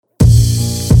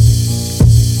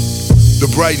The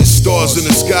brightest stars in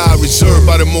the sky reserved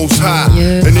by the Most High.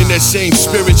 And in that same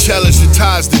spirit, challenge the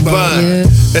ties divine.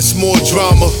 That's more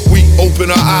drama. We open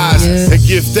our eyes and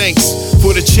give thanks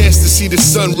for the chance to see the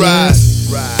sunrise.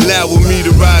 Allowing me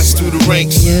to rise through the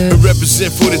ranks and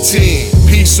represent for the team.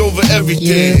 Peace over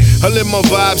everything. I let my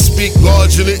vibe speak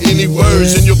larger than any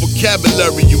words in your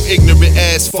vocabulary. You ignorant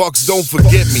ass fucks, don't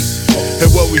forget me. And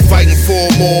what we fighting for,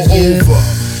 moreover.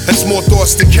 That's more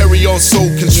thoughts to carry on, soul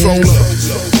controller.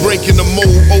 Breaking the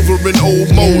mold over an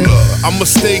old molar. I'ma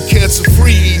stay cancer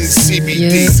free eating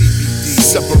CBD.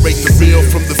 Separate the real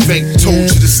from the fake. Told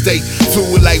you to stay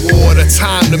fluid like water.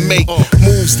 Time to make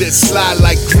moves that slide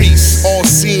like grease. All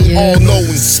seen, all know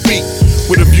and speak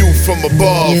with a view from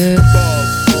above. Yeah.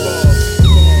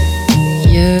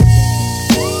 Yeah.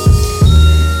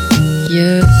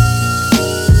 Yeah.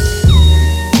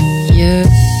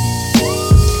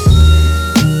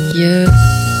 Yeah.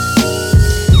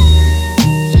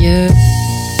 Yeah.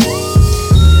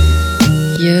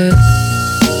 Yeah.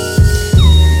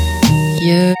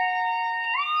 Yeah.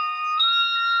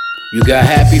 You got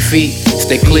happy feet,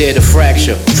 stay clear to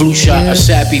fracture. Flu shot, a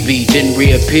sappy beat, didn't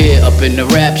reappear up in the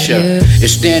rapture.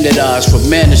 It's standardized from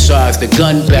manicized, the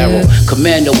gun barrel.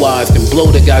 Commander wise, then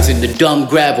blow the guys in the dumb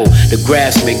gravel. The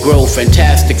grass may grow,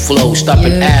 fantastic flow. Stop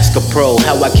and ask a pro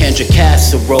how I can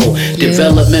casserole.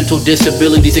 Developmental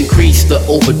disabilities increase the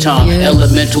overtime.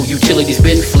 Elemental utilities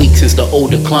been fleek since the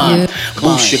old decline.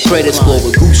 Boost your credit score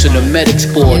with goose and a medic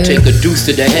spore. Take a deuce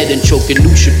to the head and choke a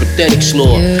noosh your pathetic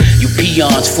slore. You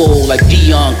peons fold like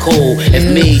Dion Cole. If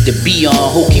made to be on,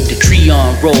 ho keep the tree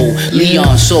on roll.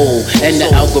 Leon soul and the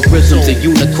algorithms of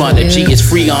Unicron. The G is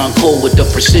free on code with the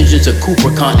precisions of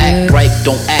Cooper. Can't act right,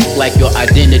 don't act like your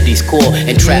identity's core.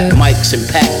 And trap mics and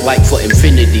pack like for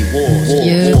infinity wars.